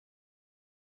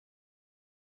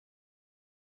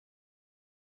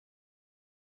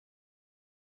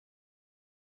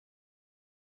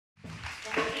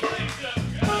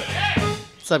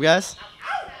What's up, guys?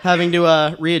 Having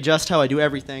to readjust how I do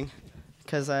everything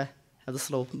because I have this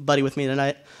little buddy with me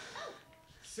tonight.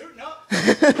 Suiting up.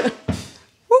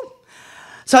 Woo.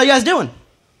 So how you guys doing?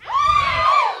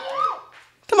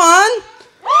 Come on.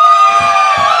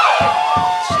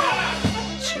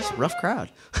 Jeez, rough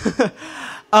crowd.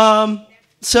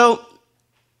 So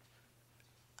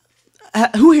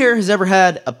who here has ever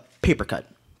had a paper cut?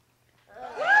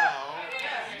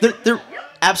 They're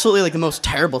absolutely like the most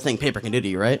terrible thing paper can do to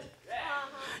you, right?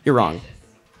 You're wrong.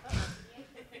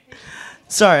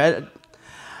 Sorry.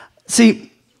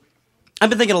 See, I've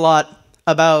been thinking a lot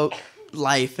about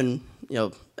life and,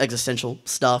 existential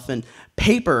stuff, and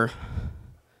paper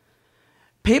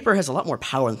has a lot more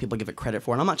power than people give it credit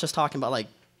for. And I'm not just talking about like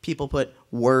people put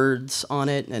words on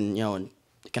it and, and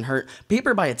it can hurt.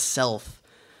 Paper by itself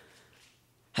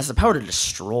has the power to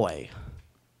destroy.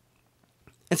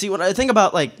 And see, when I think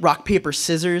about like rock, paper,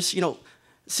 scissors,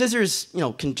 scissors,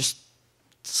 can just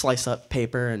slice up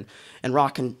paper, and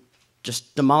rock can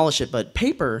just demolish it. But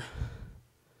paper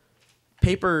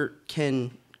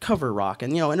can cover rock.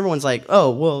 And, and everyone's like, oh,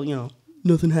 well,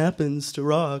 nothing happens to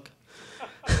rock.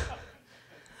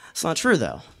 It's not true,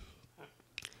 though.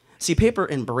 See, paper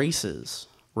embraces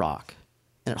rock,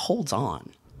 and it holds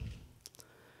on.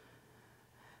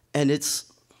 And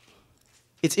it's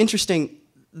interesting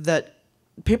that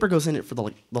paper goes in it for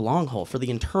the long haul, for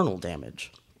the internal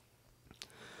damage.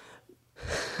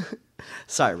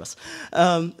 Sorry, Russ.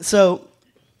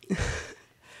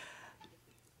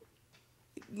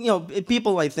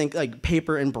 People, I think, like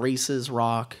paper embraces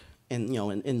rock and,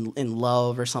 in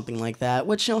love or something like that,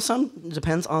 which, some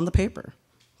depends on the paper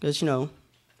because,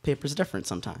 paper's different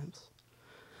sometimes.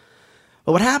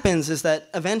 But what happens is that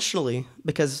eventually,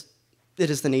 because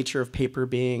it is the nature of paper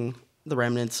being the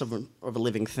remnants of a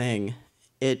living thing,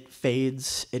 it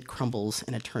fades, it crumbles,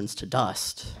 and it turns to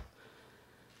dust.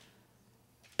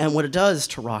 And what it does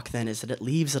to rock then is that it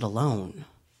leaves it alone.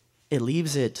 It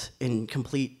leaves it in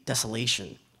complete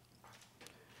desolation.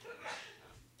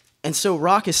 And so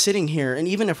rock is sitting here, and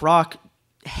even if rock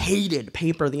hated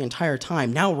paper the entire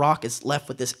time, now rock is left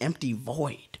with this empty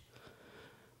void.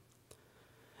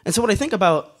 And so what I think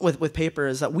about with paper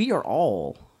is that we are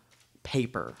all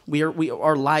paper.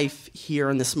 Our life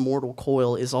here in this mortal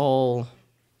coil is all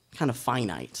kind of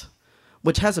finite,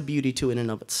 which has a beauty to it in and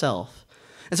of itself.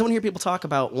 And so when you hear people talk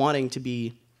about wanting to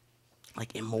be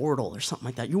like immortal or something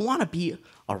like that, you want to be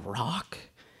a rock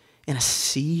in a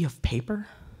sea of paper?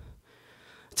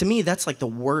 To me, that's like the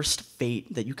worst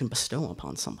fate that you can bestow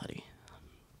upon somebody.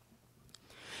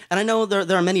 And I know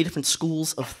there are many different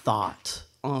schools of thought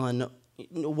on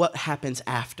what happens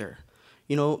after.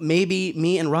 Maybe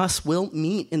me and Russ will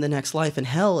meet in the next life in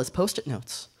hell as Post-it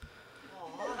notes.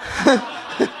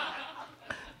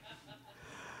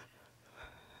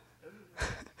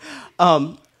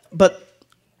 But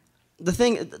the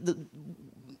thing,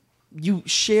 you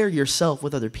share yourself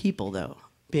with other people, though,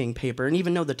 being paper. And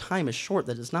even though the time is short,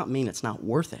 that does not mean it's not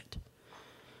worth it.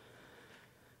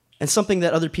 And something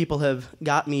that other people have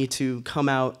got me to come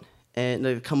out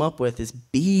and come up with is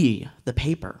be the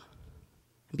paper.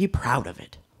 And be proud of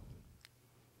it.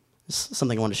 This is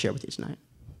something I want to share with you tonight.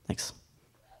 Thanks.